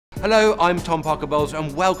Hello, I'm Tom Parker-Bowles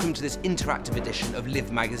and welcome to this interactive edition of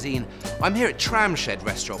Live magazine. I'm here at Tramshed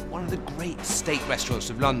Restaurant, one of the great steak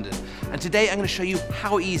restaurants of London, and today I'm going to show you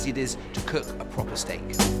how easy it is to cook a proper steak.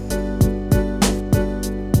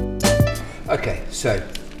 Okay, so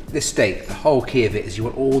this steak, the whole key of it is you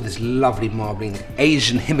want all this lovely marbling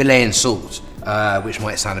Asian Himalayan salt, which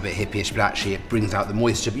might sound a bit hippyish, but actually it brings out the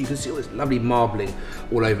moisture, but you can see all this lovely marbling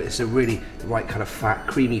all over it. It's a really the right kind of fat,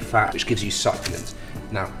 creamy fat, which gives you succulence.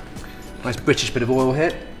 Now, nice British bit of oil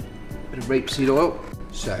here, bit of rapeseed oil.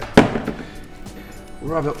 So,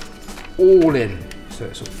 rub it all in, so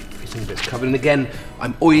it's all everything bits covered. And again,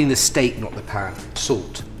 I'm oiling the steak, not the pan.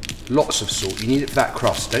 Salt, lots of salt. You need it for that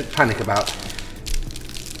crust. Don't panic about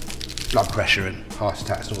blood pressure and heart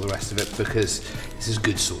attacks and all the rest of it, because this is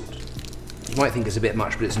good salt. You might think it's a bit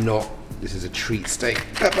much, but it's not. This is a treat steak.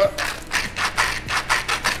 Pepper.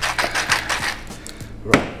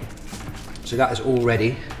 Right. So that is all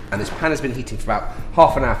ready, and this pan has been heating for about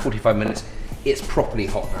half an hour, 45 minutes. It's properly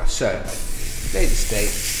hot now. So, lay the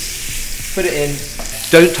steak, put it in,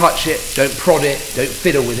 don't touch it, don't prod it, don't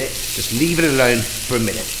fiddle with it, just leave it alone for a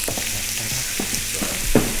minute.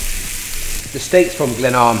 The steak's from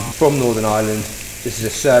Glenarm, from Northern Ireland. This is a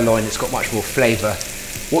sirloin, it's got much more flavour.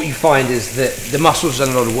 What you find is that the muscles have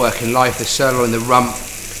done a lot of work in life. The sirloin, the rump,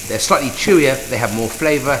 they're slightly chewier, they have more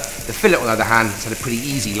flavour. The fillet, on the other hand, has had a pretty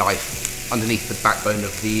easy life underneath the backbone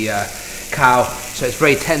of the cow, so it's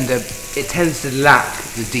very tender. It tends to lack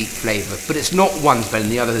the deep flavour, but it's not one's better than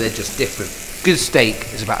the other, they're just different. Good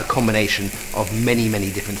steak is about a combination of many,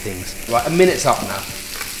 many different things. Right, a minute's up now,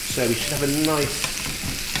 so we should have a nice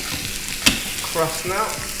crust now.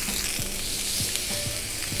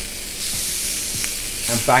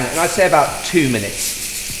 And bang it, and I'd say about 2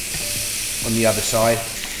 minutes on the other side.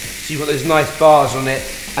 So you've got those nice bars on it,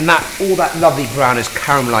 and all that lovely brown is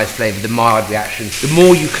caramelised flavour, the mild reaction. The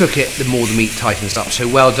more you cook it, the more the meat tightens up. So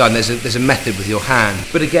well done. There's a method with your hand.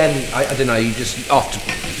 But again, I don't know. You just after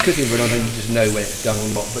cooking for another, you just know when it's done or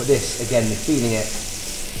not. But this, again, you're feeling it.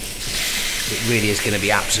 It really is going to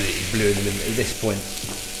be absolutely blue in the middle at this point.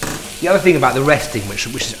 The other thing about the resting, which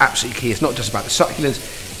is absolutely key, it's not just about the succulence.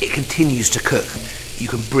 It continues to cook. You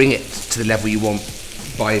can bring it to the level you want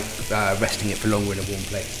by resting it for longer in a warm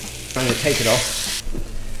plate. I'm going to take it off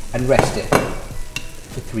and rest it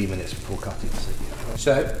for 3 minutes before cutting.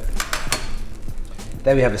 So,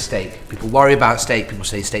 there we have a steak. People worry about steak, people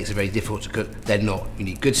say steaks are very difficult to cook. They're not. You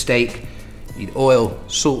need good steak, you need oil,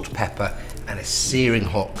 salt, pepper, and a searing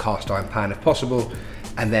hot cast iron pan if possible,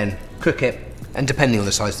 and then cook it, and depending on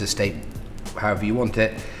the size of the steak, however you want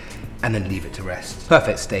it, and then leave it to rest.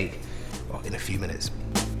 Perfect steak, well, in a few minutes.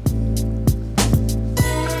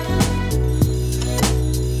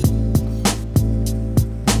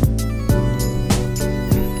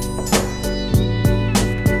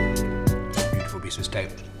 Steak.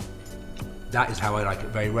 That is how I like it,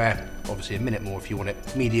 very rare. Obviously a minute more if you want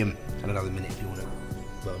it medium, and another minute if you want it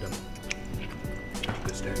well done.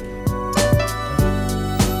 Good steak.